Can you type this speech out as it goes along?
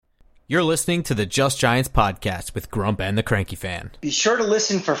You're listening to the Just Giants podcast with Grump and the Cranky Fan. Be sure to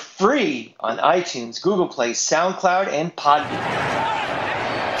listen for free on iTunes, Google Play, SoundCloud, and Podbean.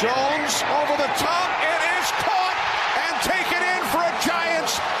 Jones over the top. It is caught and taken in for a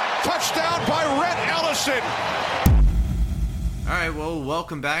Giants touchdown by Rhett Ellison. All right, well,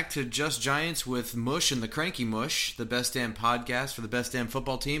 welcome back to Just Giants with Mush and the Cranky Mush, the best damn podcast for the best damn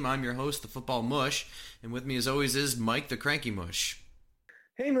football team. I'm your host, the Football Mush, and with me as always is Mike the Cranky Mush.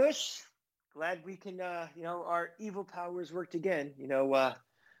 Hey, Mush. Glad we can, our evil powers worked again.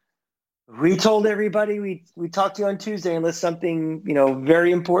 We told everybody we talked to you on Tuesday unless something,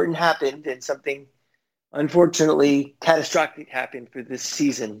 very important happened and something, unfortunately, catastrophic happened for this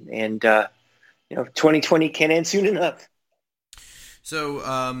season. And, 2020 can't end soon enough. So,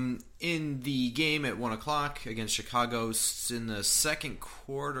 in the game at 1 o'clock against Chicago in the second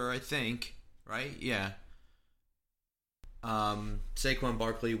quarter, I think, right? Yeah. Saquon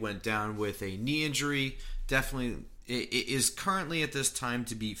Barkley went down with a knee injury. Definitely, it is currently at this time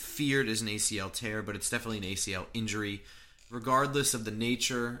to be feared as an ACL tear, but it's definitely an ACL injury. Regardless of the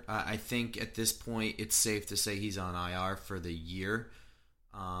nature, I think at this point it's safe to say he's on IR for the year.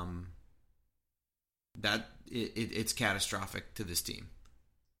 It's catastrophic to this team.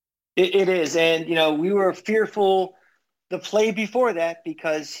 It is, and we were fearful the play before that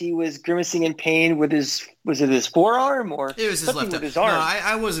because he was grimacing in pain with his forearm or it was his left with his arm. No,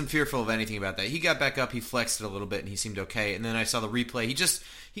 I wasn't fearful of anything about that. He got back up, he flexed it a little bit, and he seemed okay. And then I saw the replay.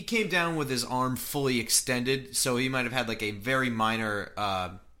 He came down with his arm fully extended, so he might have had like a very minor.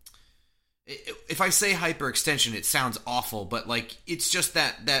 If I say hyperextension, it sounds awful, but like it's just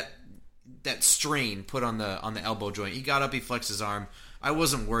that strain put on the elbow joint. He got up, he flexed his arm. I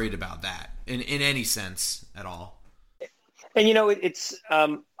wasn't worried about that in any sense at all. And, it's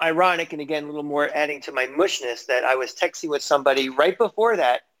ironic, and again, a little more adding to my mushness, that I was texting with somebody right before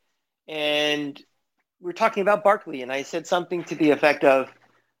that, and we were talking about Barkley, and I said something to the effect of,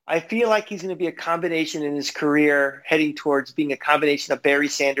 I feel like he's going to be a combination in his career heading towards being a combination of Barry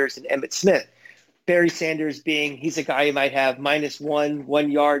Sanders and Emmitt Smith. Barry Sanders being, he's a guy who might have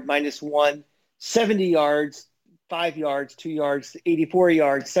 -1 yard, -1, 70 yards, 5 yards, 2 yards, 84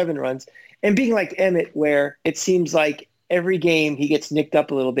 yards, 7 runs, and being like Emmitt, where it seems like every game he gets nicked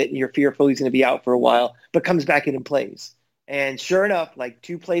up a little bit and you're fearful he's going to be out for a while, but comes back in and plays. And sure enough, like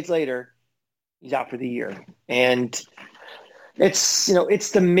 2 plays later, he's out for the year. And it's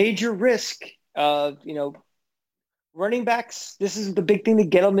the major risk of, running backs. This is the big thing that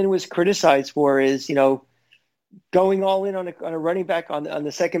Gettleman was criticized for is, going all in on a running back on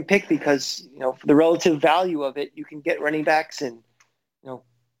the second pick because, for the relative value of it, you can get running backs and,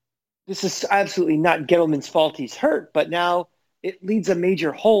 this is absolutely not Gettleman's fault he's hurt, but now it leads a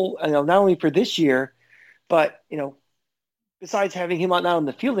major hole, not only for this year, but, besides having him not on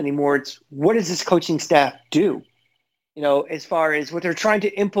the field anymore, it's what does this coaching staff do, as far as what they're trying to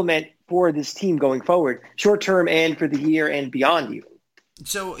implement for this team going forward, short term and for the year and beyond even.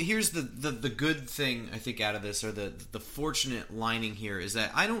 So here's the good thing I think out of this, or the fortunate lining here, is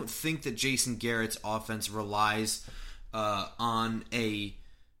that I don't think that Jason Garrett's offense relies on a...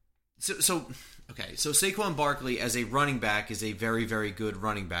 So Saquon Barkley as a running back is a very, very good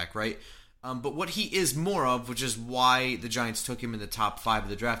running back, right? But what he is more of, which is why the Giants took him in the top 5 of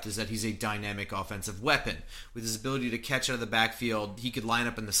the draft, is that he's a dynamic offensive weapon. With his ability to catch out of the backfield, he could line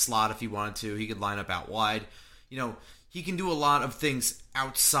up in the slot if he wanted to. He could line up out wide. He can do a lot of things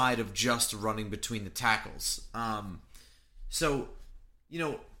outside of just running between the tackles. That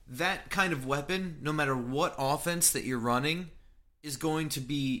kind of weapon, no matter what offense that you're running, is going to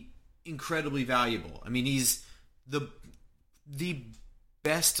be incredibly valuable. I mean, he's the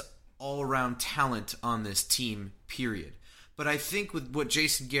best all-around talent on this team, period. But I think with what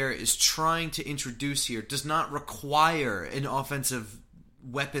Jason Garrett is trying to introduce here does not require an offensive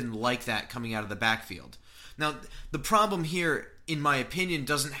weapon like that coming out of the backfield. Now, the problem here, in my opinion,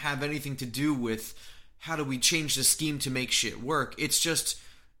 doesn't have anything to do with how do we change the scheme to make shit work.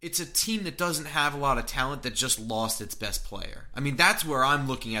 It's a team that doesn't have a lot of talent that just lost its best player. I mean, that's where I'm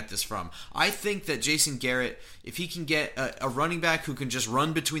looking at this from. I think that Jason Garrett, if he can get a running back who can just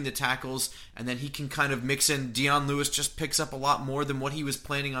run between the tackles, and then he can kind of mix in, Dion Lewis just picks up a lot more than what he was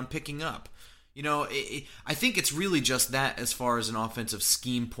planning on picking up. I think it's really just that as far as an offensive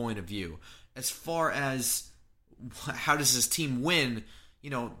scheme point of view. As far as how does this team win,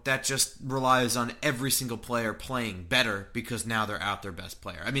 that just relies on every single player playing better because now they're out their best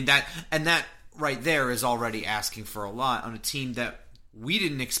player. I mean, that right there is already asking for a lot on a team that we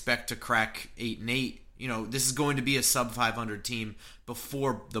didn't expect to crack 8-8. This is going to be a sub 500 team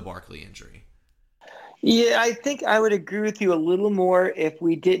before the Barkley injury. Yeah, I think I would agree with you a little more if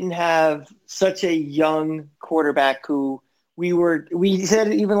we didn't have such a young quarterback who we said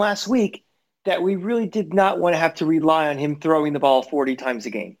it even last week that we really did not want to have to rely on him throwing the ball 40 times a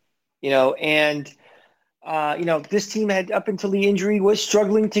game. And this team had up until the injury was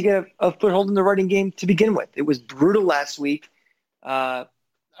struggling to get a foothold in the running game to begin with. It was brutal last week. I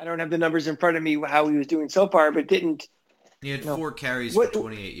don't have the numbers in front of me how he was doing so far, but didn't. He had 4 carries for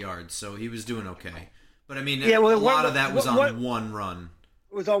 28 yards, so he was doing okay. But I mean, a lot of that was on one run.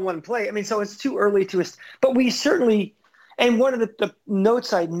 It was on one play. I mean, so it's too early to. But we certainly, and one of the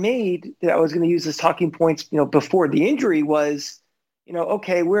notes I made that I was going to use as talking points, before the injury was,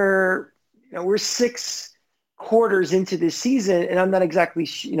 okay, we're 6 quarters into this season, and I'm not exactly,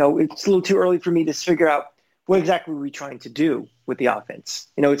 it's a little too early for me to figure out what exactly we're trying to do with the offense.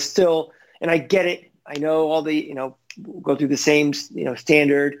 It's still, and I get it. I know all the, we'll go through the same,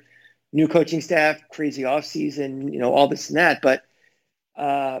 standard new coaching staff, crazy offseason, all this and that. But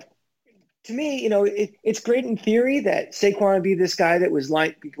to me, it's great in theory that Saquon would be this guy that was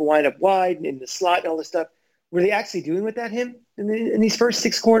could line up wide and in the slot and all this stuff. Were they actually doing without him in these first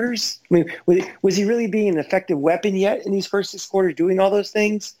 6 quarters? I mean, was he really being an effective weapon yet in these first 6 quarters doing all those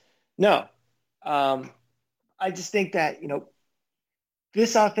things? No. I just think that,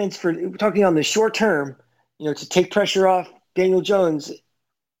 this offense, we're talking on the short term, to take pressure off Daniel Jones,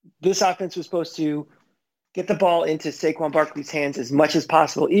 this offense was supposed to get the ball into Saquon Barkley's hands as much as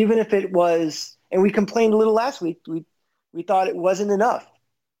possible, even if it was, and we complained a little last week, we thought it wasn't enough.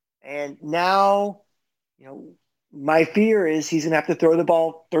 And now, my fear is he's going to have to throw the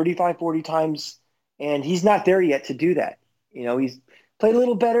ball 35, 40 times, and he's not there yet to do that. He's played a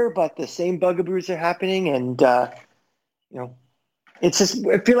little better, but the same bugaboos are happening, and, it's just,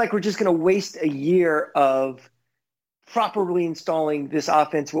 I feel like we're just going to waste a year of properly installing this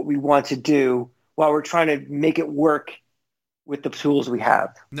offense, what we want to do, while we're trying to make it work with the tools we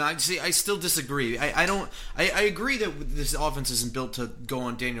have. No, I still disagree. I agree that this offense isn't built to go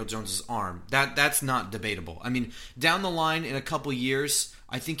on Daniel Jones's arm. That's not debatable. I mean, down the line in a couple years,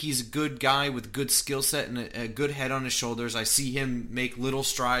 I think he's a good guy with good skill set and a good head on his shoulders. I see him make little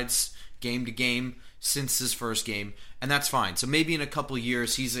strides game to game since his first game, and that's fine. So maybe in a couple of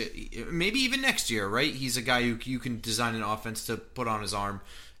years, maybe even next year, right? He's a guy who you can design an offense to put on his arm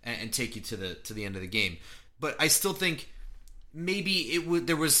and take you to the end of the game. But I still think maybe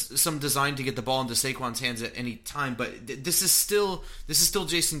there was some design to get the ball into Saquon's hands at any time. But this is still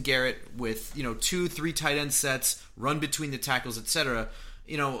Jason Garrett with 2-3 tight end sets, run between the tackles, etc.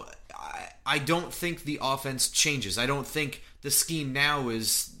 I don't think the offense changes. I don't think the scheme now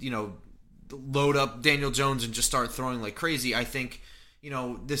is load up Daniel Jones and just start throwing like crazy. I think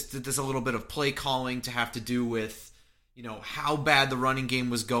there's a little bit of play calling to have to do with how bad the running game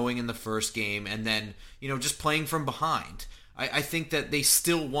was going in the first game, and then just playing from behind. I think that they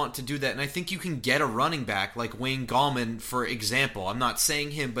still want to do that, and I think you can get a running back like Wayne Gallman, for example. I'm not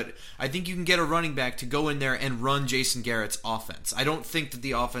saying him, but I think you can get a running back to go in there and run Jason Garrett's offense. I don't think that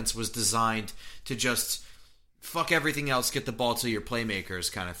the offense was designed to just fuck everything else, get the ball to your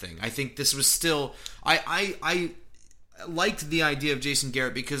playmakers kind of thing. I think this was still... I liked the idea of Jason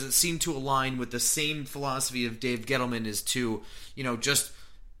Garrett because it seemed to align with the same philosophy of Dave Gettleman, is to, just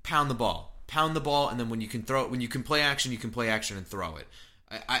pound the ball, and then when you can throw it, when you can play action, you can play action and throw it.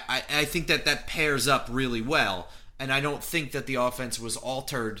 I think that pairs up really well, and I don't think that the offense was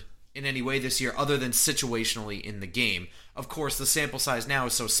altered in any way this year other than situationally in the game. Of course, the sample size now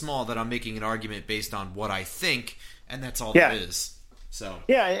is so small that I'm making an argument based on what I think, and that's all there is. So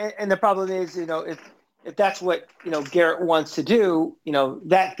and the problem is, if that's what Garrett wants to do,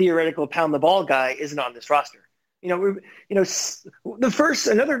 that theoretical pound the ball guy isn't on this roster. Another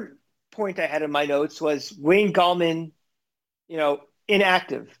point I had in my notes was Wayne Gallman,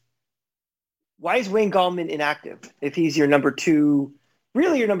 inactive. Why is Wayne Gallman inactive if he's your number 2?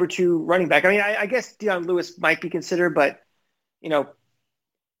 Really, your number 2 running back. I mean, I guess Deion Lewis might be considered, but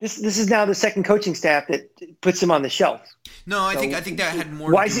this is now the second coaching staff that puts him on the shelf. No, I think that had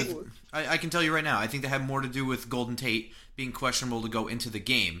more. To do with, I can tell you right now, I think that had more to do with Golden Tate being questionable to go into the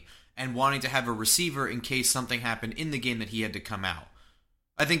game and wanting to have a receiver in case something happened in the game that he had to come out.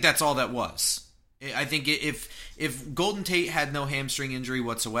 I think that's all that was. I think if Golden Tate had no hamstring injury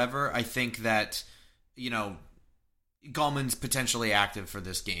whatsoever, I think that Gallman's potentially active for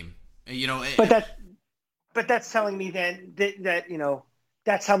this game. But that's telling me then that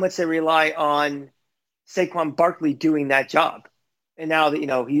that's how much they rely on Saquon Barkley doing that job. And now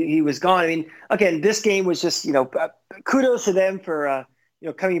that he was gone. I mean, again, this game was just kudos to them for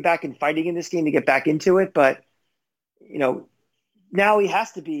coming back and fighting in this game to get back into it. But now he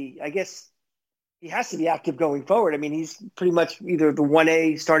has to be. I guess he has to be active going forward. I mean, he's pretty much either the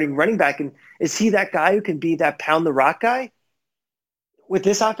 1A starting running back. And is he that guy who can be that pound the rock guy with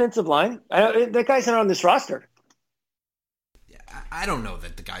this offensive line? That guy's not on this roster. I don't know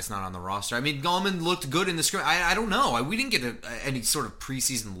that the guy's not on the roster. I mean, Gallman looked good in the scrimmage. I don't know. We didn't get any sort of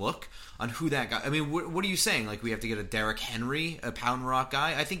preseason look on who that guy. I mean, what are you saying? Like, we have to get a Derrick Henry, a pound rock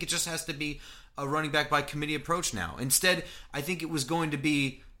guy? I think it just has to be a running back by committee approach now. Instead, I think it was going to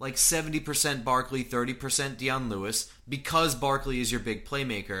be like 70% Barkley, 30% Dion Lewis, because Barkley is your big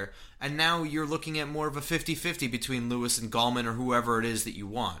playmaker. And now you're looking at more of a 50-50 between Lewis and Gallman or whoever it is that you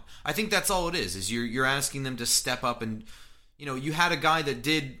want. I think that's all it is you're asking them to step up and, you know, you had a guy that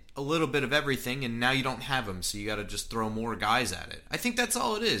did a little bit of everything, and now you don't have him, so you got to just throw more guys at it. I think that's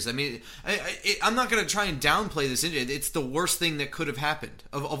all it is. I mean, I'm not going to try and downplay this injury. It's the worst thing that could have happened.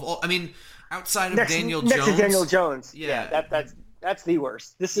 Of all, I mean, outside of Daniel Jones. Next to Daniel Jones. Yeah, that's the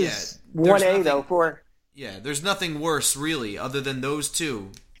worst. This is 1A, nothing, though, for... Yeah, there's nothing worse, really, other than those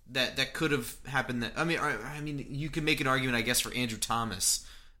two that could have happened. I mean, you can make an argument, I guess, for Andrew Thomas.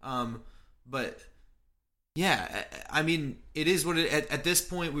 But... yeah, I mean, it is what it. At this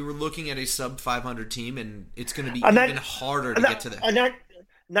point, we were looking at a sub 500 team, and it's going to be even harder to get to that. I'm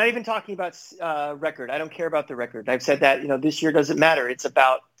not even talking about record. I don't care about the record. I've said that. You know, this year doesn't matter. It's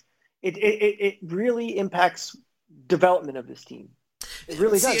about it really impacts development of this team. It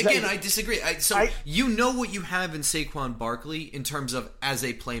really does. Again, I disagree. You know what you have in Saquon Barkley in terms of as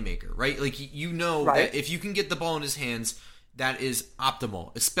a playmaker, right? Like, you know that if you can get the ball in his hands, that is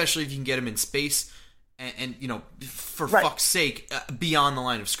optimal, especially if you can get him in space. And you know, for fuck's sake, beyond the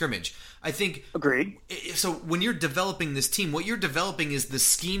line of scrimmage. I think. Agreed. So when you're developing this team, what you're developing is the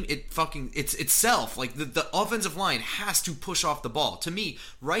scheme. It's itself. Like the offensive line has to push off the ball. To me,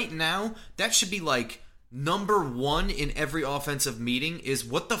 right now, that should be like number one in every offensive meeting. Is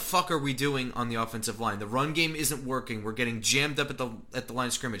what the fuck are we doing on the offensive line? The run game isn't working. We're getting jammed up at the line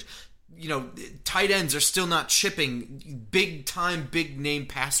of scrimmage. You know, tight ends are still not chipping big-time, big-name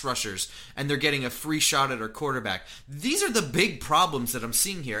pass rushers, and they're getting a free shot at our quarterback. These are the big problems that I'm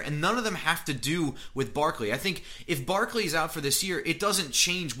seeing here, and none of them have to do with Barkley. I think if Barkley is out for this year, it doesn't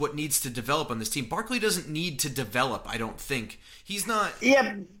change what needs to develop on this team. Barkley doesn't need to develop, I don't think. He's not...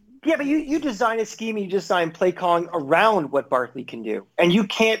 Yeah, but you design a scheme, you design play calling around what Barkley can do, and you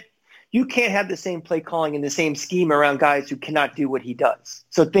can't have the same play calling and the same scheme around guys who cannot do what he does.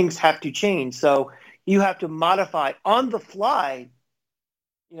 So things have to change. So you have to modify on the fly,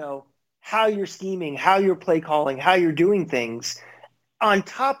 you know, how you're scheming, how you're play calling, how you're doing things, on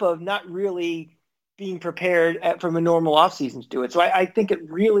top of not really being prepared from a normal offseason to do it. So I think it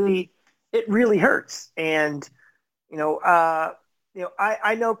really hurts. And,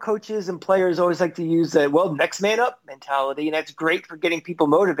 I know coaches and players always like to use the, next man up mentality, and that's great for getting people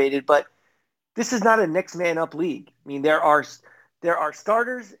motivated, but this is not a next man up league. I mean, there are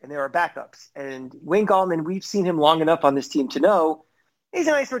starters and there are backups. And Wayne Gallman, we've seen him long enough on this team to know he's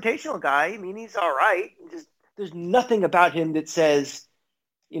a nice rotational guy. I mean, he's all right. There's nothing about him that says,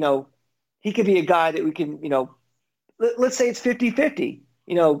 he could be a guy that we can, let's say it's 50-50.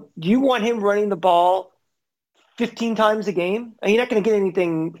 Do you want him running the ball 15 times a game? You're not going to get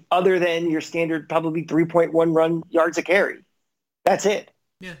anything other than your standard probably 3.1 run yards a carry. That's it.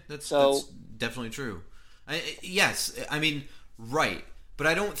 Yeah, that's definitely true. Yes, I mean, right. But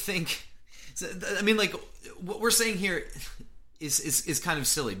I don't think... I mean, like, what we're saying here is kind of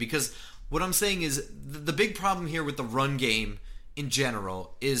silly, because what I'm saying is the big problem here with the run game in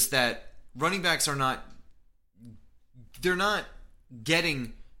general is that running backs are not... they're not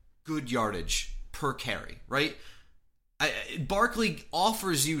getting good yardage per carry, right? Barkley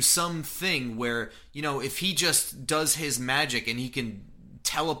offers you something where, if he just does his magic and he can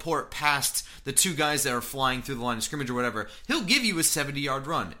teleport past the two guys that are flying through the line of scrimmage or whatever, he'll give you a 70-yard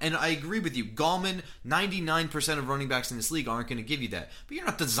run. And I agree with you. Gallman, 99% of running backs in this league aren't going to give you that. But you're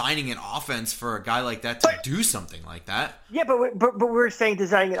not designing an offense for a guy like that to do something like that. Yeah, but we're saying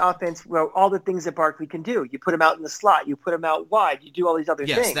designing an offense, all the things that Barkley can do. You put him out in the slot. You put him out wide. You do all these other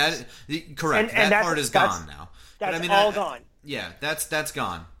things. Yes, correct. And that part is gone now. That's all gone. Yeah, that's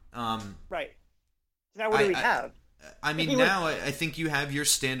gone. Right. So now what do we have? I mean, now I think you have your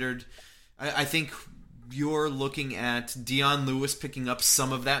standard. I think you're looking at Dion Lewis picking up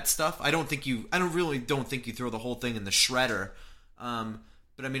some of that stuff. I don't think you throw the whole thing in the shredder.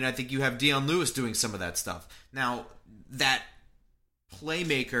 But I mean, I think you have Dion Lewis doing some of that stuff. Now, that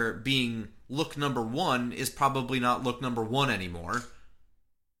playmaker being look number one is probably not look number one anymore.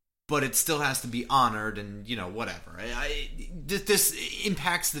 But it still has to be honored, and whatever. This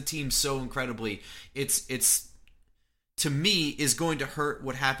impacts the team so incredibly. It's to me is going to hurt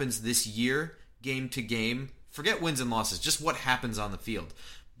what happens this year game to game. Forget wins and losses, just what happens on the field.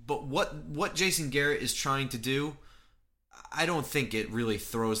 But what Jason Garrett is trying to do, I don't think it really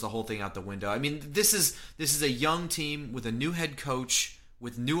throws the whole thing out the window. I mean, this is a young team with a new head coach,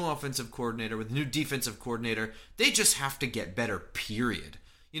 with new offensive coordinator, with new defensive coordinator. They just have to get better, period.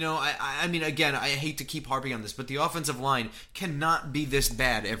 I mean, again, I hate to keep harping on this, but the offensive line cannot be this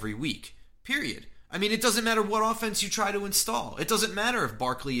bad every week, period. I mean, it doesn't matter what offense you try to install. It doesn't matter if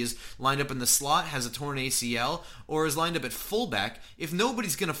Barkley is lined up in the slot, has a torn ACL, or is lined up at fullback. If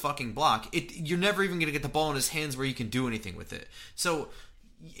nobody's going to fucking block, you're never even going to get the ball in his hands where you can do anything with it. So,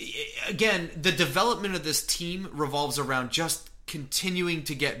 again, the development of this team revolves around just continuing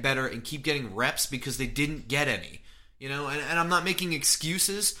to get better and keep getting reps because they didn't get any. And I'm not making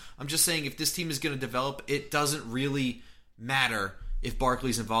excuses. I'm just saying if this team is going to develop, it doesn't really matter if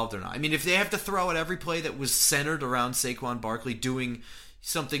Barkley's involved or not. I mean, if they have to throw at every play that was centered around Saquon Barkley doing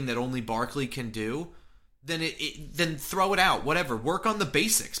something that only Barkley can do, then then throw it out. Whatever. Work on the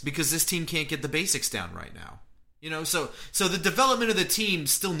basics because this team can't get the basics down right now. So the development of the team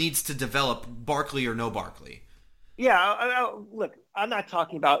still needs to develop, Barkley or no Barkley. Yeah, look, I'm not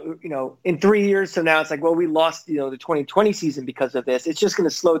talking about, in 3 years from now, it's like, well, we lost, the 2020 season because of this. It's just going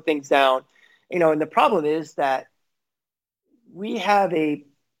to slow things down. And the problem is that we have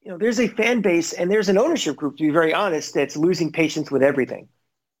there's a fan base and there's an ownership group, to be very honest, that's losing patience with everything.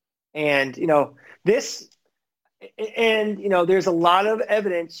 And, there's a lot of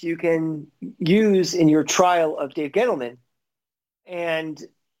evidence you can use in your trial of Dave Gettleman. And,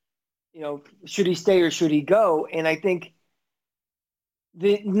 should he stay or should he go? And I think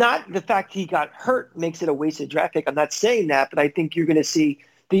not the fact he got hurt makes it a wasted draft pick. I'm not saying that, but I think you're going to see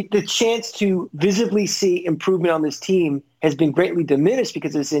the chance to visibly see improvement on this team has been greatly diminished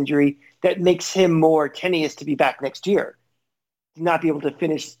because of this injury. That makes him more tenuous to be back next year, to not be able to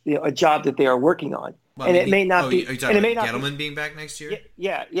finish a job that they are working on. Well, and it may not be. Are you talking about Gettleman being back next year?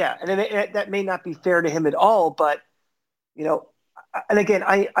 Yeah. And that may not be fair to him at all. But and again,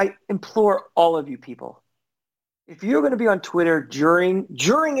 I implore all of you people, if you're going to be on Twitter during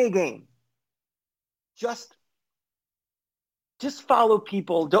a game, just follow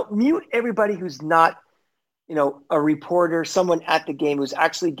people. Don't mute everybody who's not, a reporter, someone at the game who's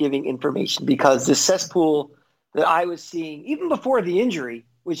actually giving information, because the cesspool that I was seeing, even before the injury,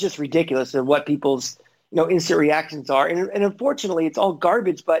 was just ridiculous of what people's, instant reactions are. And unfortunately, it's all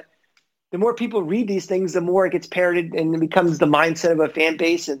garbage, but the more people read these things, the more it gets parroted and it becomes the mindset of a fan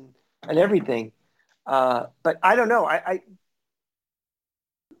base and everything. But I don't know.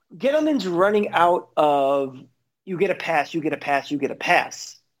 Gettleman's running out of, you get a pass.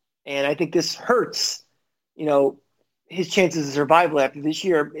 And I think this hurts, his chances of survival after this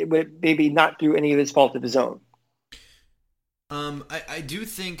year, maybe not through any of his fault of his own. I do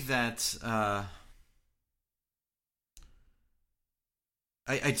think that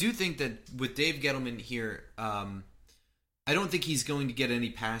I do think that with Dave Gettleman here, I don't think he's going to get any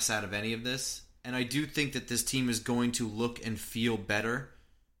pass out of any of this, and I do think that this team is going to look and feel better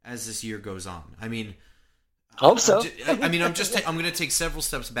as this year goes on. I mean, I hope so. I'm going to take several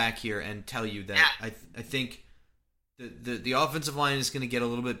steps back here and tell you that I think the offensive line is going to get a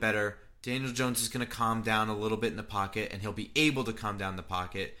little bit better. Daniel Jones is going to calm down a little bit in the pocket, and he'll be able to calm down the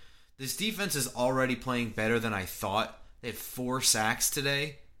pocket. This defense is already playing better than I thought. They had 4 sacks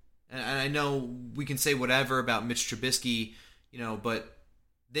today. And I know we can say whatever about Mitch Trubisky, but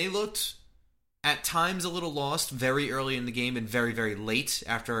they looked at times a little lost very early in the game and very, very late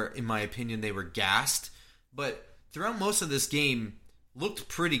after, in my opinion, they were gassed. But throughout most of this game, looked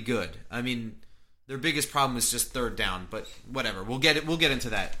pretty good. I mean, their biggest problem is just third down, but whatever. We'll get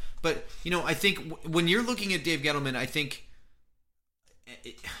into that. But, I think when you're looking at Dave Gettleman, I think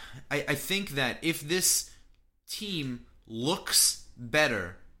that if this team looks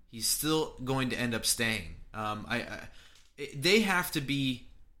better, he's still going to end up staying. They have to be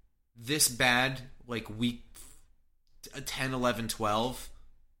this bad, like week 10, 11, 12,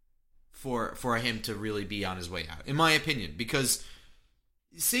 for him to really be on his way out, in my opinion. Because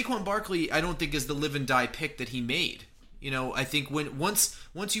Saquon Barkley, I don't think is the live and die pick that he made. I think once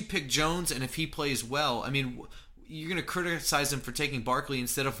you pick Jones, and if he plays well, I mean, you're going to criticize him for taking Barkley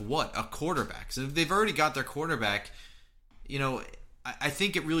instead of what? A quarterback. So if they've already got their quarterback, I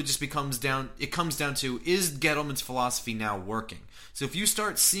think it really just comes down to, is Gettleman's philosophy now working? So if you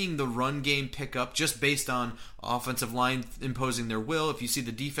start seeing the run game pick up just based on offensive line imposing their will, if you see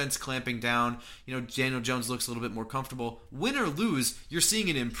the defense clamping down, Daniel Jones looks a little bit more comfortable, win or lose, you're seeing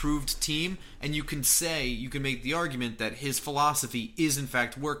an improved team, and you can make the argument that his philosophy is in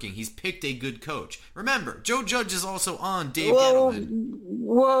fact working. He's picked a good coach. Remember, Joe Judge is also on Dave Gettleman.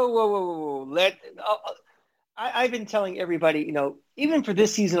 Whoa. I've been telling everybody, even for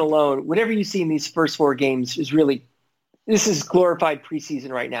this season alone, whatever you see in these first 4 games this is glorified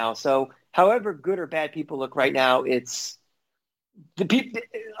preseason right now. So however good or bad people look right now, it's the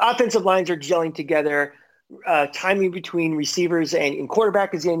offensive lines are gelling together, timing between receivers and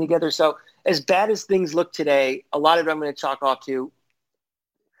quarterback is getting together. So as bad as things look today, a lot of it I'm going to chalk off to,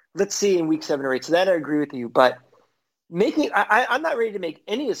 let's see in week 7 or 8. So that I agree with you, but I'm not ready to make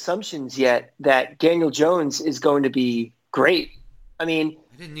any assumptions yet that Daniel Jones is going to be great. I mean,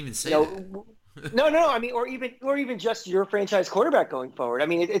 I didn't even say that. No. I mean, or even just your franchise quarterback going forward. I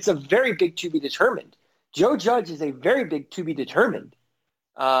mean, it's a very big to be determined. Joe Judge is a very big to be determined.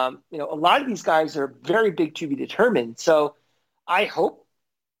 A lot of these guys are very big to be determined. So I hope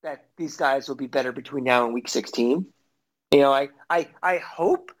that these guys will be better between now and week 16. I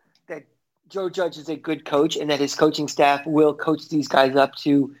hope that Joe Judge is a good coach and that his coaching staff will coach these guys up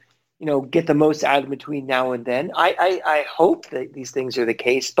to, get the most out of them between now and then. I hope that these things are the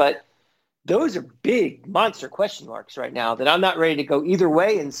case, but those are big monster question marks right now that I'm not ready to go either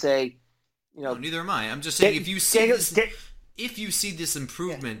way and say, No, neither am I. I'm just saying if you see this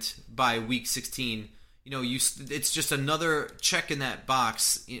improvement by week 16, it's just another check in that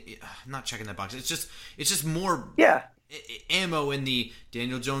box. Not checking that box. It's just more ammo in the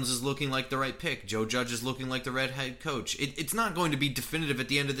Daniel Jones is looking like the right pick. Joe Judge is looking like the right head coach. It's not going to be definitive at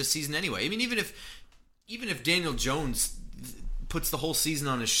the end of the season anyway. I mean, even if Daniel Jones puts the whole season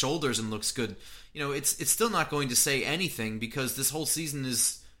on his shoulders and looks good, it's still not going to say anything because this whole season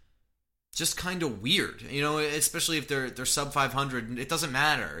is just kind of weird, especially if they're sub 500. It doesn't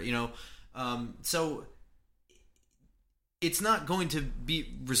matter, so it's not going to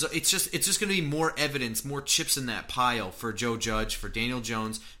be. It's just going to be more evidence, more chips in that pile for Joe Judge, for Daniel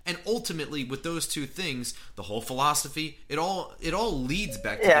Jones, and ultimately with those two things, the whole philosophy, it all leads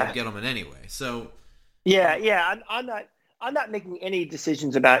back to Dave Gettleman anyway. So I'm not making any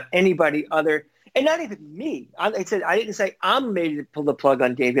decisions about anybody other, and not even me. I didn't say I'm ready to pull the plug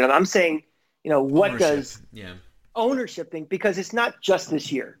on Dave Gettleman. I'm saying, what does ownership think? Because it's not just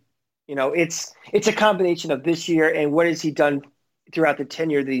this year. It's a combination of this year and what has he done throughout the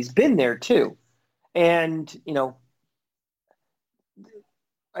tenure that he's been there too. And,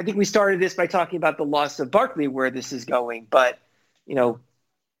 I think we started this by talking about the loss of Barkley, where this is going, but,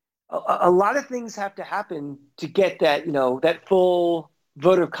 a lot of things have to happen to get that, that full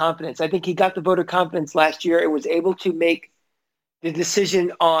vote of confidence. I think he got the vote of confidence last year and was able to make the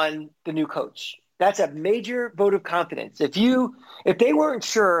decision on the new coach. That's a major vote of confidence. If they weren't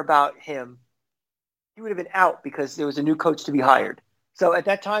sure about him, he would have been out because there was a new coach to be hired. So at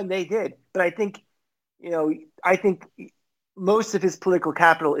that time they did. But I think most of his political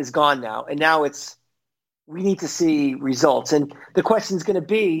capital is gone now. And now we need to see results. And the question is going to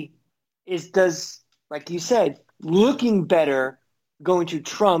be, does, like you said, looking better going to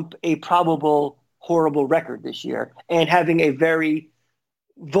trump a probable horrible record this year and having a very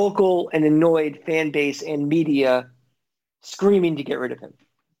vocal and annoyed fan base and media screaming to get rid of him?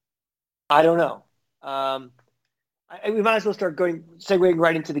 I don't know. We might as well start segueing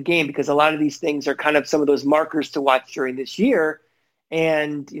right into the game because a lot of these things are kind of some of those markers to watch during this year.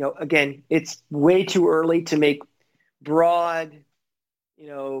 And, again, it's way too early to make broad,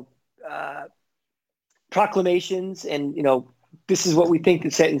 proclamations and, this is what we think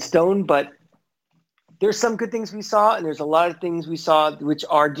is set in stone, but there's some good things we saw and there's a lot of things we saw which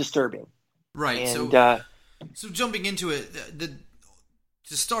are disturbing. Right. And, so jumping into it,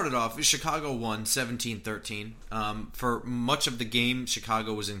 to start it off, Chicago won 17-13. For much of the game,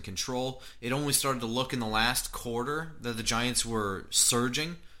 Chicago was in control. It only started to look in the last quarter that the Giants were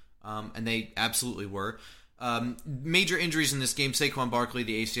surging, and they absolutely were. Major injuries in this game, Saquon Barkley,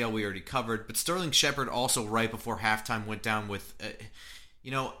 the ACL we already covered, but Sterling Shepard also right before halftime went down with,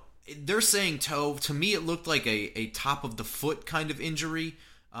 they're saying toe. To me, it looked like a top of the foot kind of injury.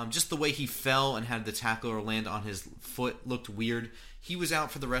 Just the way he fell and had the tackler land on his foot looked weird. He was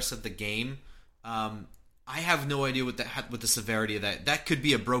out for the rest of the game. I have no idea what the severity of that. That could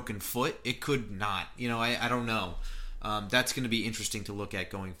be a broken foot. It could not. I don't know. That's going to be interesting to look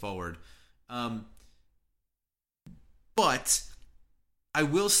at going forward. But I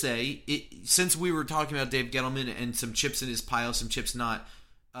will say, since we were talking about Dave Gettleman and some chips in his pile, some chips not,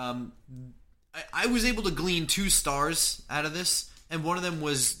 I was able to glean 2 stars out of this, and one of them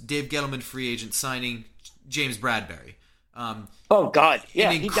was Dave Gettleman, free agent, signing James Bradbury. Oh, God.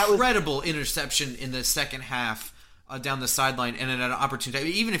 Yeah, an incredible interception in the second half down the sideline, and an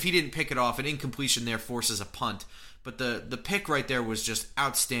opportunity. Even if he didn't pick it off, an incompletion there forces a punt. But the pick right there was just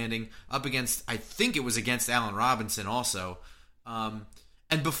outstanding, up against, I think it was against Allen Robinson also.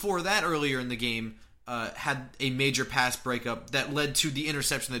 And before that, earlier in the game, had a major pass breakup that led to the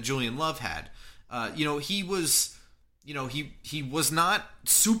interception that Julian Love had. He was not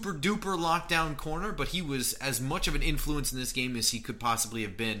super duper lockdown corner, but he was as much of an influence in this game as he could possibly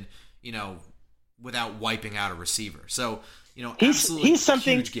have been, without wiping out a receiver. So, absolutely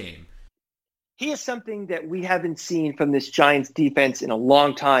huge game. He is something that we haven't seen from this Giants defense in a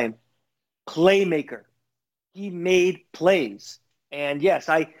long time. Playmaker. He made plays. And yes,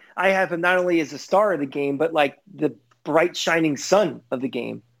 I have him not only as a star of the game, but like the bright shining sun of the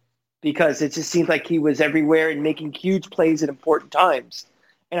game, because it just seems like he was everywhere and making huge plays at important times.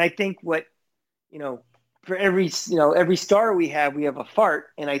 And I think for every star we have a fart.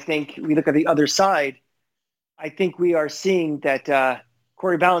 And I think we look at the other side. I think we are seeing that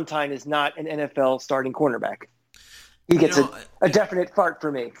Corey Ballantyne is not an NFL starting cornerback. He gets a definite fart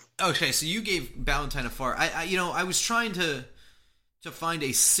for me. Okay, so you gave Ballantyne a fart. I was trying to find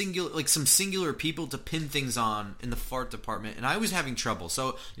some singular people to pin things on in the fart department, and I was having trouble.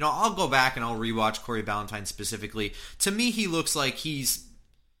 So, I'll go back and I'll rewatch Corey Ballantyne specifically. To me, he looks like he's,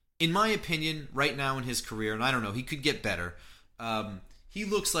 in my opinion, right now in his career, and I don't know, he could get better. He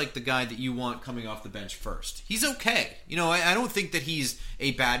looks like the guy that you want coming off the bench first. He's okay. I don't think that he's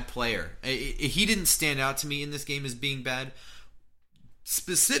a bad player. He didn't stand out to me in this game as being bad.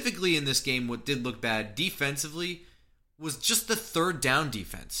 Specifically in this game, what did look bad defensively was just the third down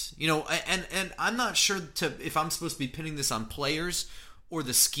defense. And I'm not sure if I'm supposed to be pinning this on players or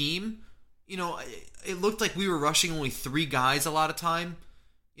the scheme. It looked like we were rushing only 3 guys a lot of time.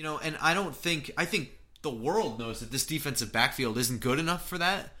 And I think the world knows that this defensive backfield isn't good enough for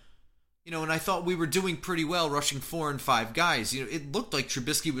that. And I thought we were doing pretty well rushing 4 and 5 guys. It looked like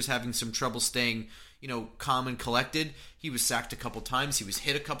Trubisky was having some trouble staying, calm and collected. He was sacked a couple times. He was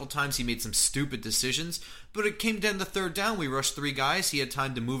hit a couple times. He made some stupid decisions. But it came down to third down. We rushed 3 guys. He had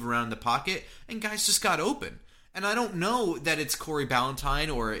time to move around the pocket, and guys just got open. And I don't know that it's Corey Ballantyne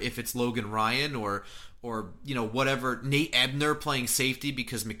or if it's Logan Ryan or whatever, Nate Ebner playing safety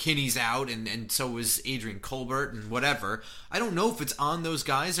because McKinney's out and so is Adrian Colbert and whatever. I don't know if it's on those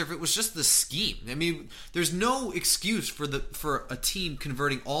guys or if it was just the scheme. I mean, there's no excuse for a team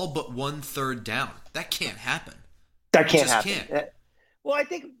converting all but 1 third down. That can't happen. That can't happen. Well, I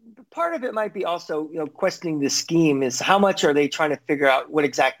think part of it might be also, questioning the scheme is how much are they trying to figure out what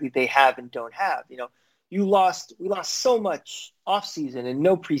exactly they have and don't have. We lost so much offseason and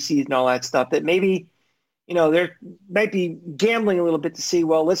no preseason and all that stuff that maybe – they might be gambling a little bit to see,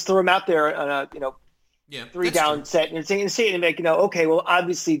 well, let's throw them out there on a, 3 down true. Set and see it and make, okay, well,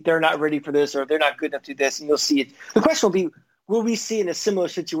 obviously they're not ready for this or they're not good enough to do this. And you'll see it. The question will be, will we see in a similar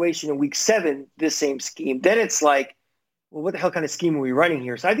situation in week 7, this same scheme? Then it's like, well, what the hell kind of scheme are we running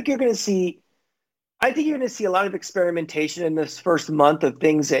here? So I think you're going to see a lot of experimentation in this first month of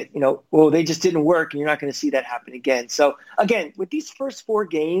things that, they just didn't work and you're not going to see that happen again. So again, with these first 4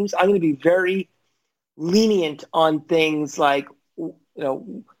 games, I'm going to be very lenient on things like,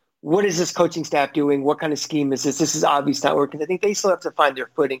 what is this coaching staff doing? What kind of scheme is this? This is obviously not working. I think they still have to find their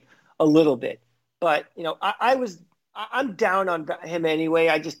footing a little bit. But, I'm down on him anyway.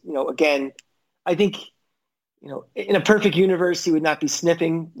 I just, again, I think, in a perfect universe, he would not be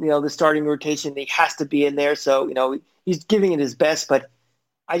sniffing, the starting rotation. He has to be in there. So, he's giving it his best, but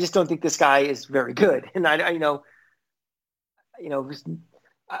I just don't think this guy is very good. And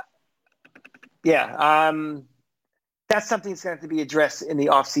that's something that's going to have to be addressed in the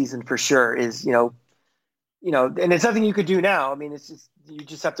off season for sure is, and it's nothing you could do now. I mean, it's just, you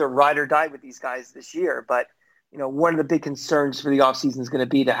just have to ride or die with these guys this year. But, one of the big concerns for the off season is going to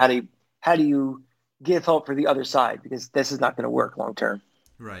be how do you give hope for the other side? Because this is not going to work long term.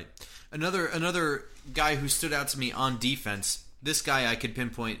 Right. Another guy who stood out to me on defense, this guy I could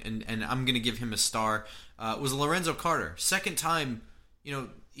pinpoint and I'm going to give him a star, was Lorenzo Carter. Second time,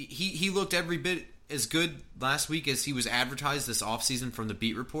 he looked every bit as good last week as he was advertised this offseason from the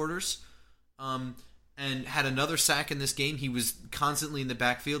beat reporters, and had another sack in this game. He was constantly in the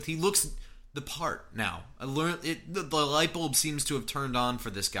backfield. He looks the part now. The light bulb seems to have turned on for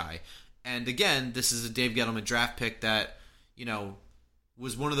this guy. And again, this is a Dave Gettleman draft pick that,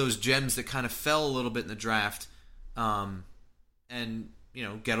 was one of those gems that kind of fell a little bit in the draft. And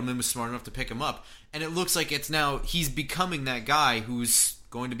Gettleman was smart enough to pick him up. And it looks like he's becoming that guy who's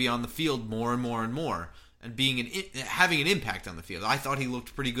going to be on the field more and more and more, and having an impact on the field. I thought he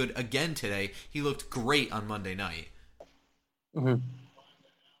looked pretty good again today. He looked great on Monday night. Mm-hmm.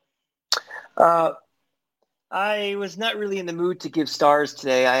 I was not really in the mood to give stars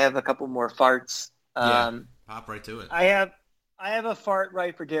today. I have a couple more farts. Pop right to it. I have a fart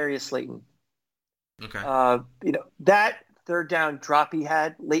right for Darius Slayton. Okay. That third down drop he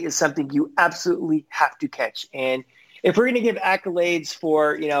had late is something you absolutely have to catch. And if we're going to give accolades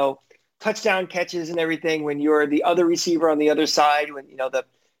for, touchdown catches and everything when you're the other receiver on the other side, when, the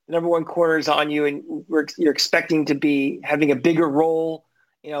number one corner is on you and you're expecting to be having a bigger role,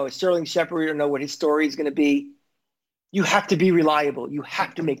 Sterling Shepard, we don't know what his story is going to be. You have to be reliable. You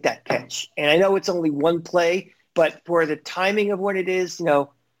have to make that catch. And I know it's only one play, but for the timing of what it is,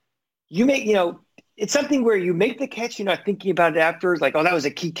 you make, it's something where you make the catch, you're not thinking about it afterwards, like, oh, that was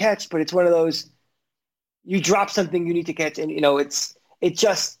a key catch, but it's one of those, you drop something you need to catch, and it's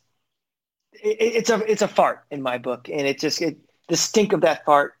a fart in my book, and the stink of that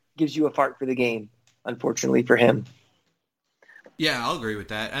fart gives you a fart for the game, unfortunately for him. Yeah, I'll agree with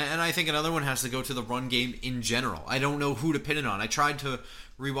that. And I think another one has to go to the run game in general. I don't know who to pin it on. I tried to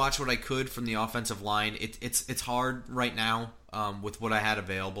rewatch what I could from the offensive line. It's hard right now with what I had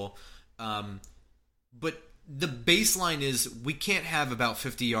available. But the baseline is we can't have about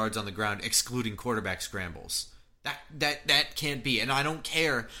 50 yards on the ground excluding quarterback scrambles. That can't be. And I don't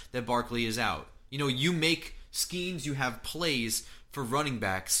care that Barkley is out. You make schemes, you have plays for running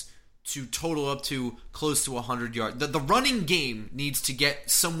backs to total up to close to 100 yards. The running game needs to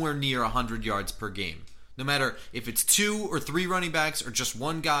get somewhere near 100 yards per game. No matter if it's 2 or 3 running backs or just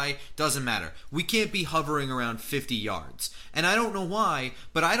one guy, doesn't matter. We can't be hovering around 50 yards. And I don't know why,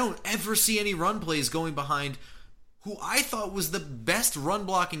 but I don't ever see any run plays going behind who I thought was the best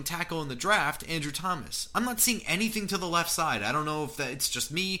run-blocking tackle in the draft, Andrew Thomas. I'm not seeing anything to the left side. I don't know if it's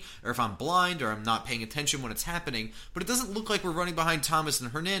just me, or if I'm blind, or I'm not paying attention when it's happening, but it doesn't look like we're running behind Thomas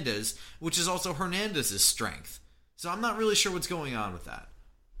and Hernandez, which is also Hernandez's strength. So I'm not really sure what's going on with that.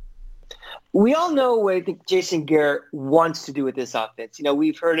 We all know what I think Jason Garrett wants to do with this offense.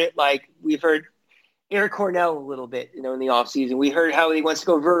 We've heard Eric Cornell a little bit, in the offseason. We heard how he wants to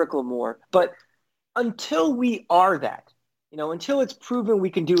go vertical more, but until we are that, until it's proven we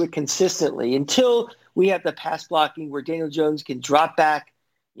can do it consistently, until we have the pass blocking where Daniel Jones can drop back,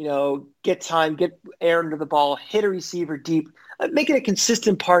 get time, get air into the ball, hit a receiver deep, make it a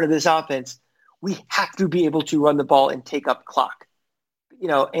consistent part of this offense, we have to be able to run the ball and take up clock.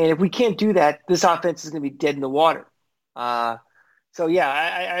 And if we can't do that, this offense is going to be dead in the water. So, yeah,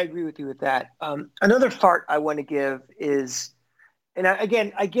 I agree with you with that. Another fart I want to give is, and I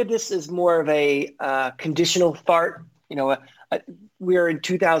give this as more of a conditional fart. We're in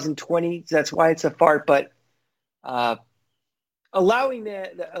 2020, so that's why it's a fart. But allowing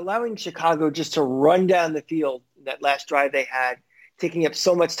Chicago just to run down the field that last drive they had, taking up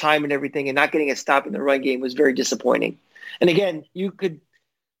so much time and everything, and not getting a stop in the run game was very disappointing. And again, you could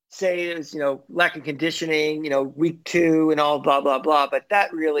say it was, lack of conditioning, week 2 and all blah, blah, blah. But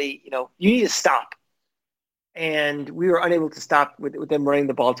that really, you need to stop. And we were unable to stop with them running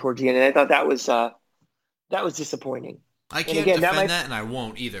the ball towards the end. And I thought that was disappointing. I can't defend that, and I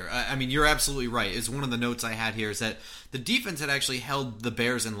won't either. I mean, you're absolutely right. It's one of the notes I had here is that the defense had actually held the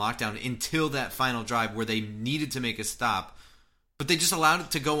Bears in lockdown until that final drive where they needed to make a stop. But they just allowed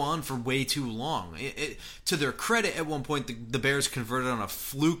it to go on for way too long. To their credit, at one point, the Bears converted on a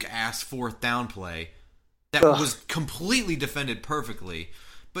fluke-ass 4th down play that was completely defended perfectly.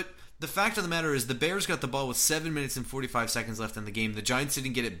 But the fact of the matter is the Bears got the ball with 7 minutes and 45 seconds left in the game. The Giants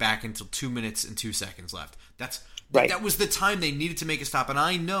didn't get it back until 2 minutes and 2 seconds left. That was the time they needed to make a stop. And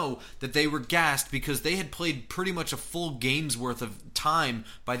I know that they were gassed because they had played pretty much a full game's worth of time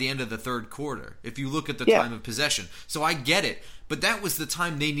by the end of the third quarter, if you look at the time of possession. So I get it. But that was the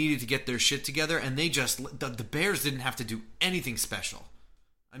time they needed to get their shit together, and the Bears didn't have to do anything special.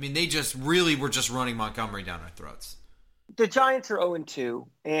 I mean, they just really were just running Montgomery down our throats. The Giants are 0-2,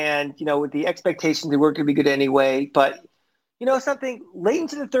 and, with the expectations they weren't going to be good anyway. But, something late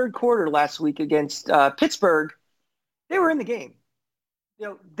into the third quarter last week against Pittsburgh, they were in the game.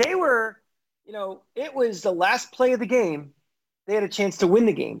 They were, it was the last play of the game. They had a chance to win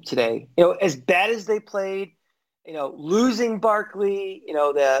the game today. As bad as they played, losing Barkley,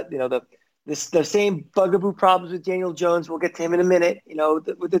 the same bugaboo problems with Daniel Jones. We'll get to him in a minute,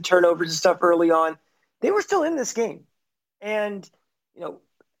 with the turnovers and stuff early on. They were still in this game. And,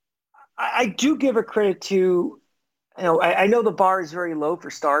 I do give a credit to, I know the bar is very low for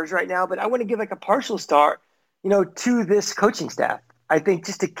stars right now, but I want to give a partial star, to this coaching staff. I think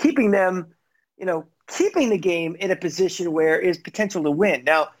just to keeping them, keeping the game in a position where is potential to win.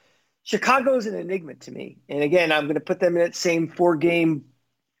 Now, Chicago's an enigma to me. And again, I'm going to put them in that same 4-game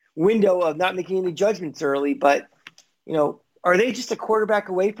window of not making any judgments early, but, are they just a quarterback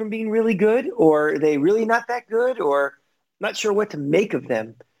away from being really good, or are they really not that good, or I'm not sure what to make of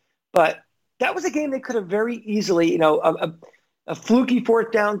them. But that was a game they could have very easily, a fluky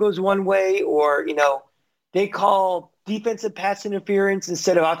fourth down goes one way, or, they call defensive pass interference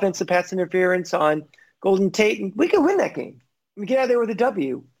instead of offensive pass interference on Golden Tate, and we could win that game. We get out of there with a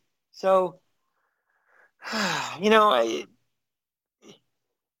W. So,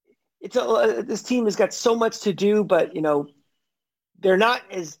 this team has got so much to do, but they're not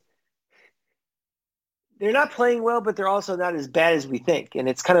playing well, but they're also not as bad as we think, and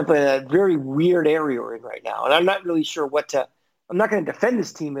it's kind of a very weird area we're in right now. And I'm not really sure I'm not going to defend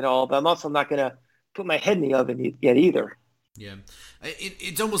this team at all, but I'm also not going to put my head in the oven yet either. Yeah,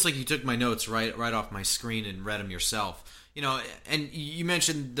 it's almost like you took my notes right off my screen and read them yourself. And you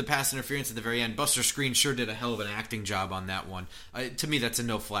mentioned the pass interference at the very end. Buster Skrine sure did a hell of an acting job on that one. To me, that's a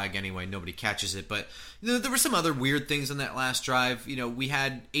no flag anyway. Nobody catches it. But there were some other weird things on that last drive. We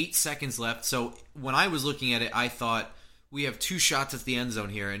had 8 seconds left. So when I was looking at it, I thought we have 2 shots at the end zone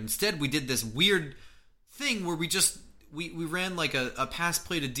here. And instead, we did this weird thing where we ran like a pass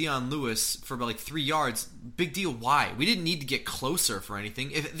play to Dion Lewis for about 3 yards. Big deal. Why? We didn't need to get closer for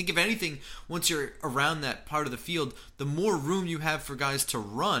anything. I think if anything, once you're around that part of the field, the more room you have for guys to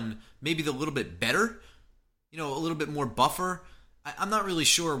run, maybe the little bit better, a little bit more buffer. I'm not really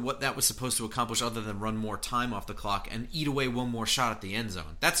sure what that was supposed to accomplish other than run more time off the clock and eat away one more shot at the end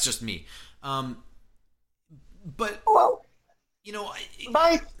zone. That's just me. But, well,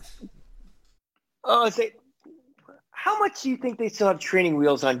 say, how much do you think they still have training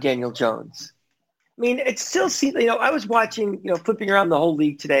wheels on Daniel Jones? I mean, it still seems, I was watching, flipping around the whole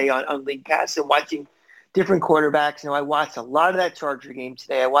league today on League Pass and watching different quarterbacks. I watched a lot of that Charger game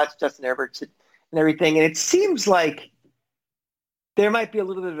today. I watched Justin Herbert and everything. And it seems like there might be a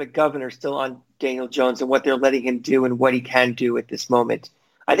little bit of a governor still on Daniel Jones and what they're letting him do and what he can do at this moment.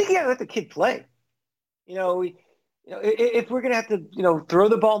 I think you got to let the kid play. If we're going to have to, throw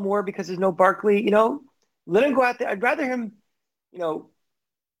the ball more because there's no Barkley, let him go out there. I'd rather him,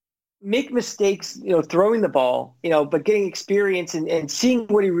 make mistakes, throwing the ball, but getting experience and seeing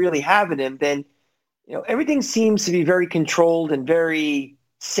what he really have in him. Then, everything seems to be very controlled and very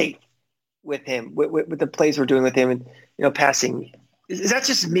safe with him, with the plays we're doing with him and, passing. Is that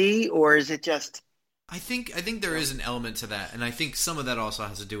just me, or is it just? I think there is an element to that, and I think some of that also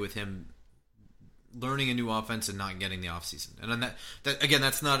has to do with him learning a new offense and not getting the offseason. And that again,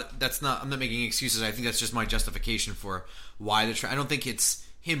 that's not. I'm not making excuses. I think that's just my justification for why I don't think it's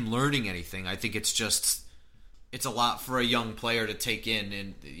him learning anything. I think it's a lot for a young player to take in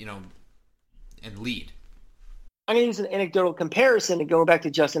and and lead. I'm going to use an anecdotal comparison and going back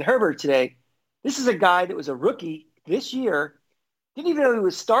to Justin Herbert today. This is a guy that was a rookie this year, didn't even know he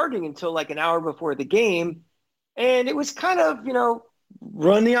was starting until like an hour before the game, and it was kind of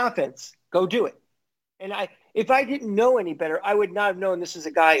run the offense, go do it. And if I didn't know any better, I would not have known this was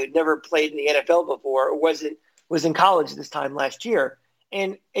a guy who'd never played in the NFL before or was in college this time last year.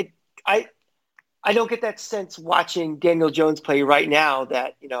 And I don't get that sense watching Daniel Jones play right now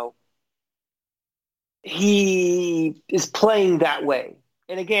that, he is playing that way.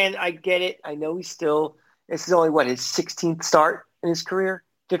 And again, I get it. I know this is only his 16th start in his career,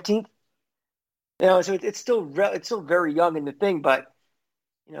 15th. So it's still very young in the thing, but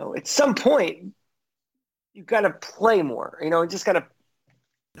at some point, you've got to play more, just got to.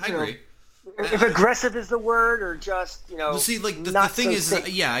 I agree. If aggressive is the word, or just Well, see, like the thing is,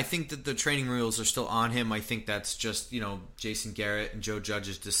 I think that the training wheels are still on him. I think that's just Jason Garrett and Joe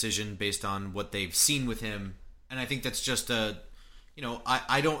Judge's decision based on what they've seen with him, and I think that's just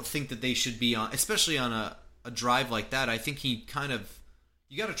I don't think that they should be on, especially on a drive like that. I think you got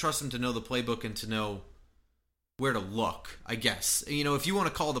to trust him to know the playbook and to know where to look, I guess. If you want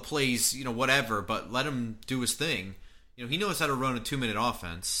to call the plays, whatever, but let him do his thing. He knows how to run a 2-minute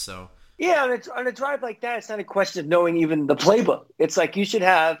offense, so. Yeah, on a drive like that, it's not a question of knowing even the playbook. It's like you should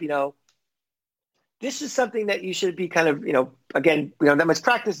have, this is something that you should be kind of, again, we don't have that much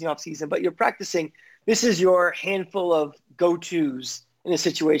practice in the offseason, but you're practicing. This is your handful of go-tos in a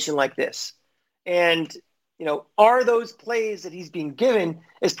situation like this. And, are those plays that he's being given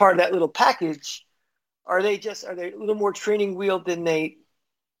as part of that little package, are they a little more training wheeled than they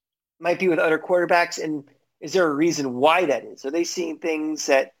might be with other quarterbacks? And is there a reason why that is? Are they seeing things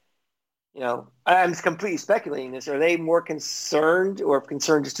that, I'm completely speculating this. Are they more concerned, or if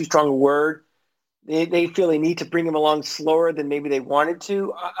concerned is too strong a word, they feel they need to bring him along slower than maybe they wanted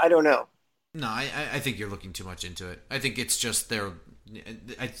to. I don't know. No, I think you're looking too much into it. I think it's just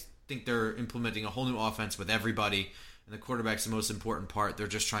I think they're implementing a whole new offense with everybody, and the quarterback's the most important part. They're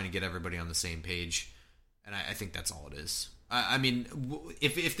just trying to get everybody on the same page, and I think that's all it is. I mean,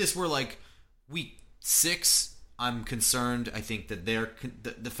 if this were like week 6, I'm concerned. I think that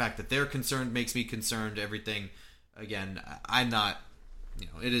the fact that they're concerned makes me concerned. Everything, again, I'm not.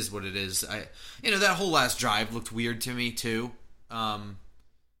 It is what it is. That whole last drive looked weird to me too.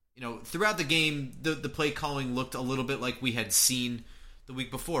 Throughout the game, the play calling looked a little bit like we had seen the week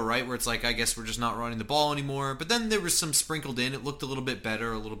before, right? Where it's like, I guess we're just not running the ball anymore. But then there was some sprinkled in. It looked a little bit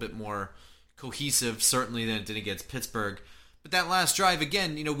better, a little bit more cohesive, certainly, than it did against Pittsburgh. But that last drive,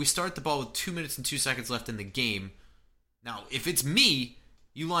 again, we start the ball with 2 minutes and 2 seconds left in the game. Now, if it's me,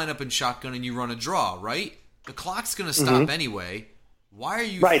 you line up in shotgun and you run a draw, right? The clock's going to stop anyway. Why are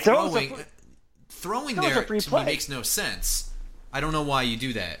you throwing there? To me makes no sense. I don't know why you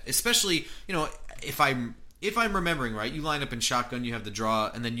do that. Especially, if I'm remembering right, you line up in shotgun, you have the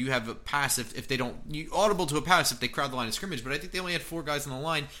draw, and then you have a pass if they don't, you audible to a pass if they crowd the line of scrimmage. But I think they only had 4 guys on the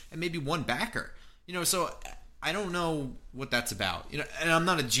line and maybe 1 backer. So I don't know what that's about. And I'm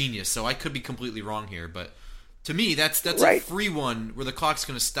not a genius, so I could be completely wrong here. But to me, that's right. A free one where the clock's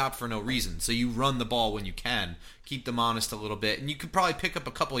going to stop for no reason. So you run the ball when you can, keep them honest a little bit, and you could probably pick up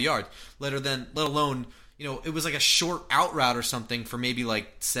a couple of yards. Let alone. It was like a short out route or something for maybe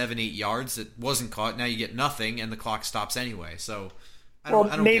like 7-8 yards that wasn't caught. Now you get nothing, and the clock stops anyway. So I don't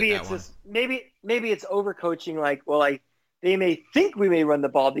get that one. Maybe it's overcoaching. Like, they may think we may run the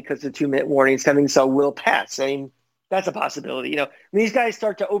ball because the 2-minute warning is coming, so we'll pass. I mean, that's a possibility. These guys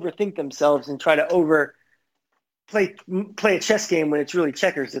start to overthink themselves and try to play a chess game when it's really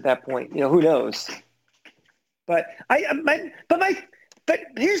checkers at that point. Who knows? But But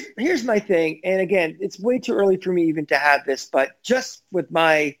here's my thing, and again, it's way too early for me even to have this. But just with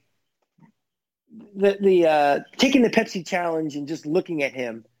the taking the Pepsi challenge and just looking at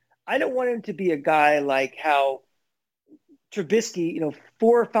him, I don't want him to be a guy like how Trubisky,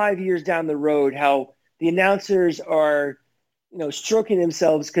 4 or 5 years down the road, how the announcers are, stroking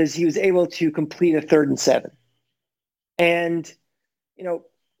themselves because he was able to complete a 3rd and 7, and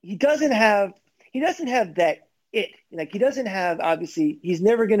he doesn't have that. He doesn't have, obviously, he's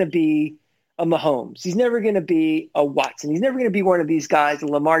never going to be a Mahomes. He's never going to be a Watson. He's never going to be one of these guys, a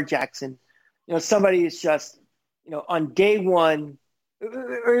Lamar Jackson. Somebody is just, on day one,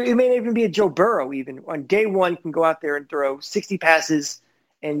 or it may even be a Joe Burrow even, on day one can go out there and throw 60 passes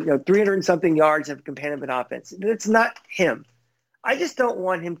and, 300 and something yards of competitive offense. That's not him. I just don't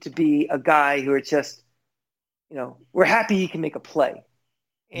want him to be a guy who it's just, we're happy he can make a play.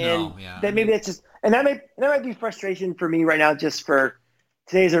 And that maybe that's just, and that might be frustration for me right now. Just for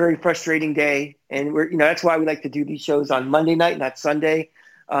today's a very frustrating day, and we're that's why we like to do these shows on Monday night, not Sunday.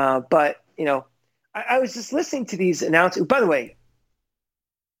 But I was just listening to these announcements. By the way,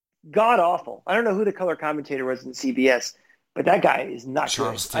 god awful. I don't know who the color commentator was in CBS, but that guy is not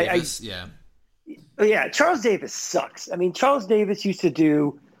Charles Davis. Charles Davis sucks. I mean, Charles Davis used to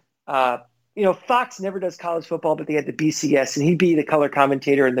do. Fox never does college football, but they had the BCS, and he'd be the color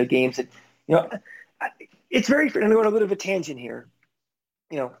commentator in the games. And, it's very – I'm going to go on a little bit of a tangent here.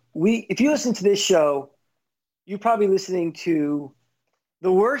 If you listen to this show, you're probably listening to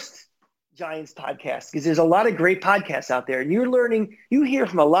the worst Giants podcast because there's a lot of great podcasts out there. And you hear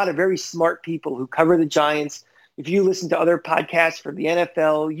from a lot of very smart people who cover the Giants. If you listen to other podcasts from the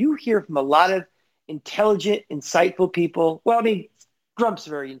NFL, you hear from a lot of intelligent, insightful people. Well, I mean – Grump's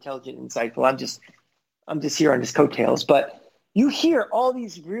very intelligent and insightful. I'm just here on his coattails. But you hear all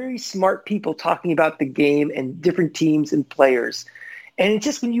these very smart people talking about the game and different teams and players. And it's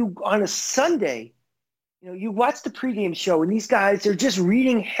just when you, on a Sunday, you watch the pregame show and these guys are just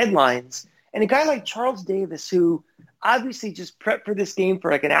reading headlines. And a guy like Charles Davis, who obviously just prepped for this game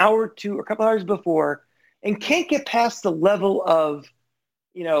for like an hour or two or a couple hours before and can't get past the level of,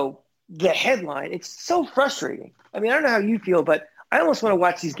 the headline. It's so frustrating. I mean, I don't know how you feel, but I almost want to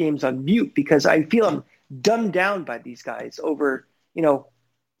watch these games on mute because I feel I'm dumbed down by these guys over,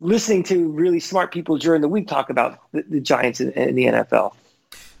 listening to really smart people during the week talk about the Giants and the NFL.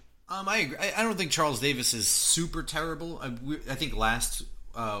 I agree. I don't think Charles Davis is super terrible. I think last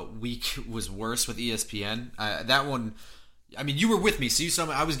week was worse with ESPN. That one, I mean, you were with me, so you saw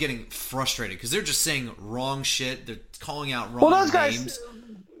me. I was getting frustrated because they're just saying wrong shit. They're calling out wrong names. Guys,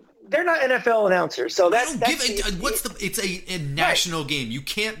 they're not NFL announcers, so it's a national game. You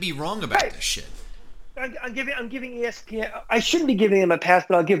can't be wrong about this shit. I'm giving ESPN. I shouldn't be giving them a pass,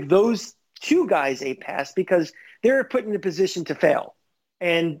 but I'll give those 2 guys a pass because they're put in a position to fail,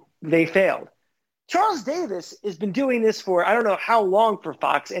 and they failed. Charles Davis has been doing this for I don't know how long for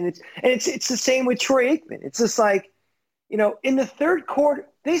Fox, and it's the same with Troy Aikman. It's just like, in the third quarter,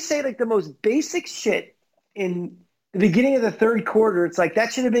 they say like the most basic shit in the beginning of the third quarter. It's like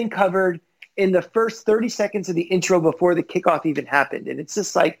that should have been covered in the first 30 seconds of the intro before the kickoff even happened. And it's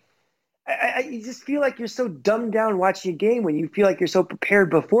just like, you just feel like you're so dumbed down watching a game when you feel like you're so prepared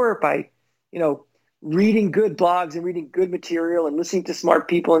before it by, reading good blogs and reading good material and listening to smart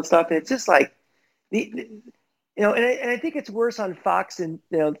people and stuff. And it's just like, and I think it's worse on Fox than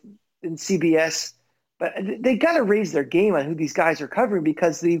CBS, but they got to raise their game on who these guys are covering,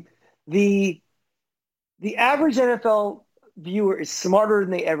 because the average NFL viewer is smarter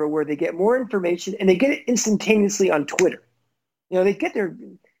than they ever were. They get more information and they get it instantaneously on Twitter. They're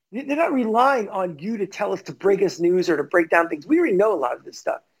not relying on you to tell us, to break us news or to break down things. We already know a lot of this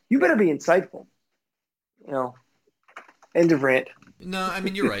stuff. You better be insightful. End of rant. No, I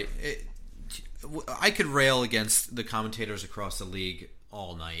mean, you're right. I could rail against the commentators across the league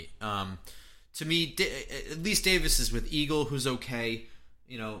all night. To me, at least Davis is with Eagle, who's okay.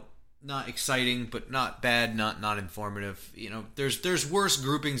 Not exciting, but not bad, not informative. There's worse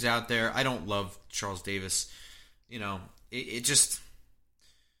groupings out there. I don't love Charles Davis. It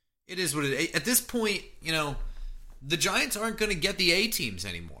is what it is. At this point, the Giants aren't going to get the A teams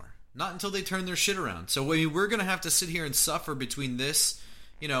anymore. Not until they turn their shit around. So we're going to have to sit here and suffer between this,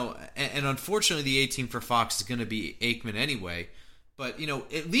 and unfortunately the A team for Fox is going to be Aikman anyway. But,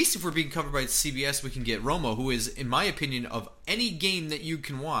 at least if we're being covered by CBS, we can get Romo, who is, in my opinion, of any game that you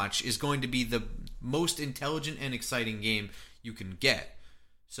can watch, is going to be the most intelligent and exciting game you can get.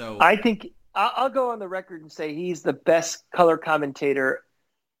 So I think I'll go on the record and say he's the best color commentator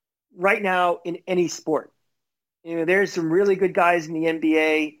right now in any sport. There's some really good guys in the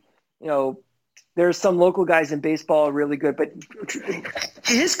NBA. There's some local guys in baseball really good, but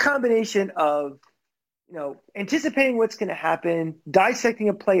his combination of anticipating what's going to happen, dissecting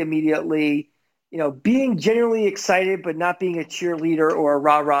a play immediately, being genuinely excited but not being a cheerleader or a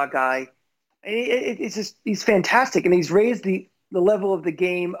rah-rah guy. It's just, he's fantastic. And he's raised the level of the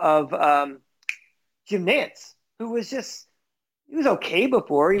game of Jim Nantz, who was just, he was okay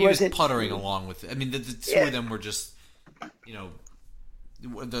before. He wasn't puttering along with it. I mean, the two of them were just,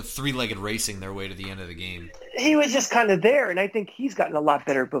 the three-legged racing their way to the end of the game. He was just kind of there, and I think he's gotten a lot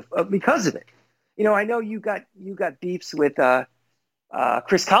better because of it. I know you got beefs with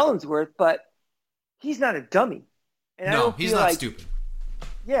Chris Collinsworth, but he's not a dummy. And no, he's not stupid.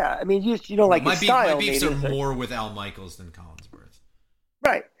 Yeah, I mean, you don't like his style. My beefs are more with Al Michaels than Collinsworth.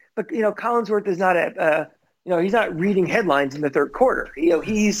 Right, but Collinsworth is not he's not reading headlines in the third quarter.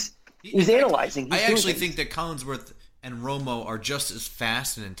 He's analyzing. I actually think that Collinsworth and Romo are just as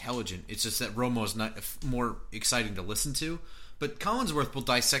fast and intelligent. It's just that Romo is not more exciting to listen to. But Collinsworth will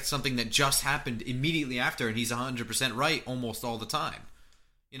dissect something that just happened immediately after, and he's 100% right almost all the time.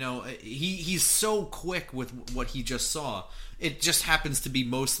 He's so quick with what he just saw. It just happens to be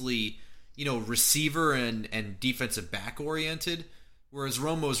mostly, receiver and defensive back oriented, whereas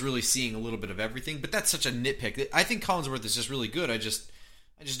Romo is really seeing a little bit of everything. But that's such a nitpick. I think Collinsworth is just really good. I just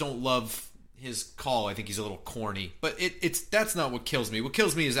don't love his call. I think he's a little corny. But that's not what kills me. What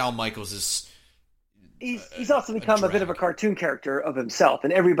kills me is Al Michaels is. He's also become a bit of a cartoon character of himself,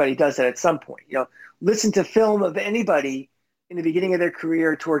 and everybody does that at some point. Listen to film of anybody in the beginning of their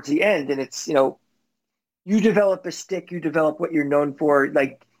career towards the end, and it's you develop a shtick, you develop what you're known for,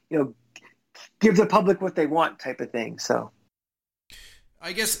 give the public what they want type of thing. So,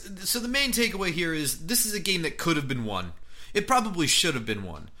 I guess so. The main takeaway here is this is a game that could have been won. It probably should have been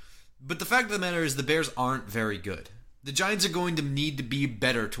won, but the fact of the matter is the Bears aren't very good. The Giants are going to need to be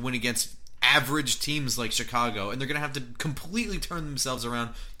better to win against average teams like Chicago, and they're going to have to completely turn themselves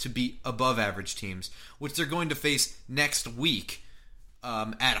around to be above average teams, which they're going to face next week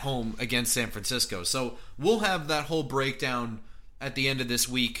at home against San Francisco. So we'll have that whole breakdown at the end of this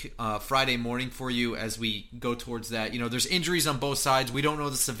week, Friday morning for you as we go towards that. There's injuries on both sides. We don't know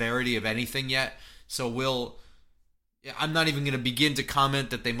the severity of anything yet, so I'm not even going to begin to comment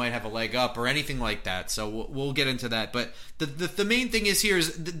that they might have a leg up or anything like that. So we'll get into that. But the main thing is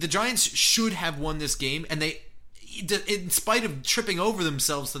the Giants should have won this game, and they, in spite of tripping over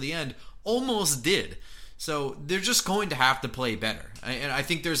themselves to the end, almost did. So they're just going to have to play better. And I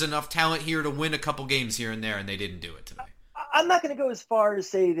think there's enough talent here to win a couple games here and there, and they didn't do it today. I'm not going to go as far as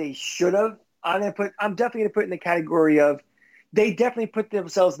say they should have. I'm definitely going to put it in the category of they definitely put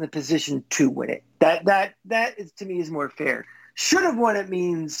themselves in the position to win it. That is, to me, is more fair. Should have won it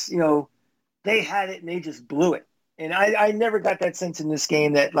means, they had it and they just blew it. And I never got that sense in this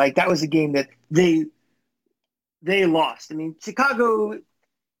game that that was a game that they lost. I mean, Chicago,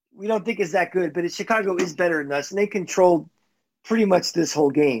 we don't think is that good, but Chicago is better than us, and they controlled pretty much this whole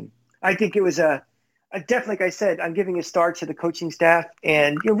game. I think it was a definitely, like I said, I'm giving a star to the coaching staff,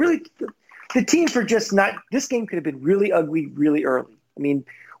 and really the team for just not. This game could have been really ugly really early. I mean,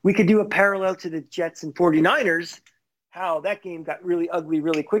 we could do a parallel to the Jets and 49ers, how that game got really ugly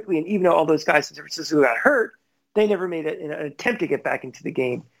really quickly, and even though all those guys in San Francisco got hurt, they never made an attempt to get back into the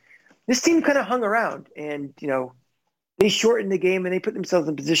game. This team kind of hung around, and they shortened the game and they put themselves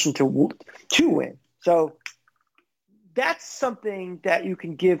in position to win. So that's something that you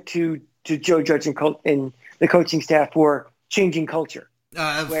can give to Joe Judge and the coaching staff for changing culture.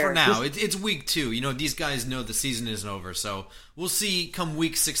 For now, it's week 2. These guys know the season isn't over, so we'll see come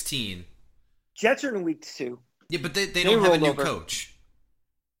week 16. Jets are in week 2. Yeah, but they don't have a new coach.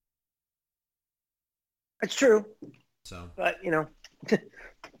 That's true. So, but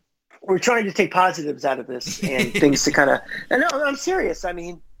we're trying to take positives out of this and things to kind of. And no, I'm serious. I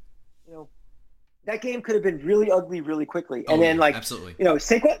mean, that game could have been really ugly really quickly, and then absolutely,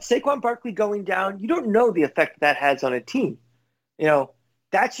 Saquon Barkley going down. You don't know the effect that has on a team.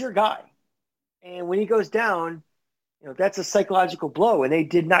 That's your guy, and when he goes down, that's a psychological blow. And they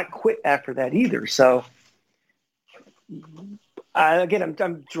did not quit after that either. So. Again,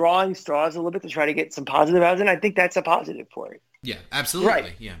 I'm drawing straws a little bit to try to get some positive out of it, and I think that's a positive for it. Yeah, absolutely.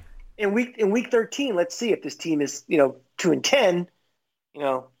 Right. Yeah. In week 13, let's see if this team is 2-10.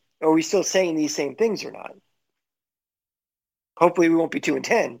 Are we still saying these same things or not? Hopefully, we won't be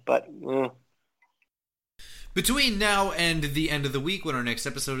 2-10, but. Between now and the end of the week, when our next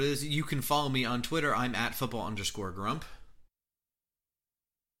episode is, you can follow me on Twitter. I'm at @football_grump.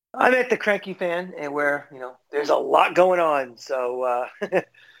 I'm at the Cranky Fan, and where there's a lot going on. So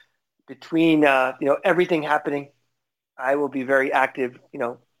between everything happening, I will be very active.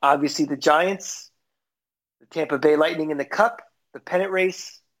 Obviously the Giants, the Tampa Bay Lightning in the Cup, the pennant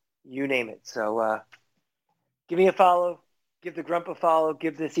race, you name it. So give me a follow, give the Grump a follow,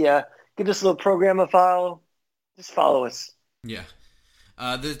 give this little program a follow. Just follow us. Yeah.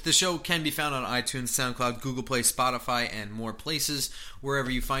 The show can be found on iTunes, SoundCloud, Google Play, Spotify, and more places.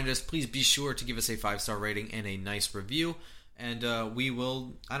 Wherever you find us, please be sure to give us a 5-star rating and a nice review. And we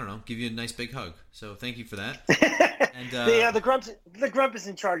will, give you a nice big hug. So thank you for that. And the Grump is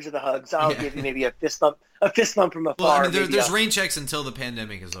in charge of the hugs. I'll give you maybe a fist bump from afar. Well, there's rain checks until the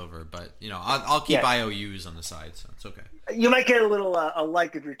pandemic is over, but I'll keep IOUs on the side, so it's okay. You might get a little a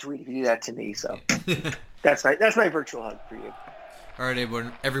like of your tweet if you do that to me. So that's my virtual hug for you. All right,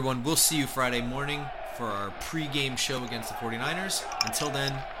 everyone, we'll see you Friday morning for our pregame show against the 49ers. Until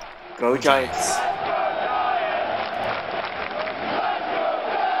then, go Giants.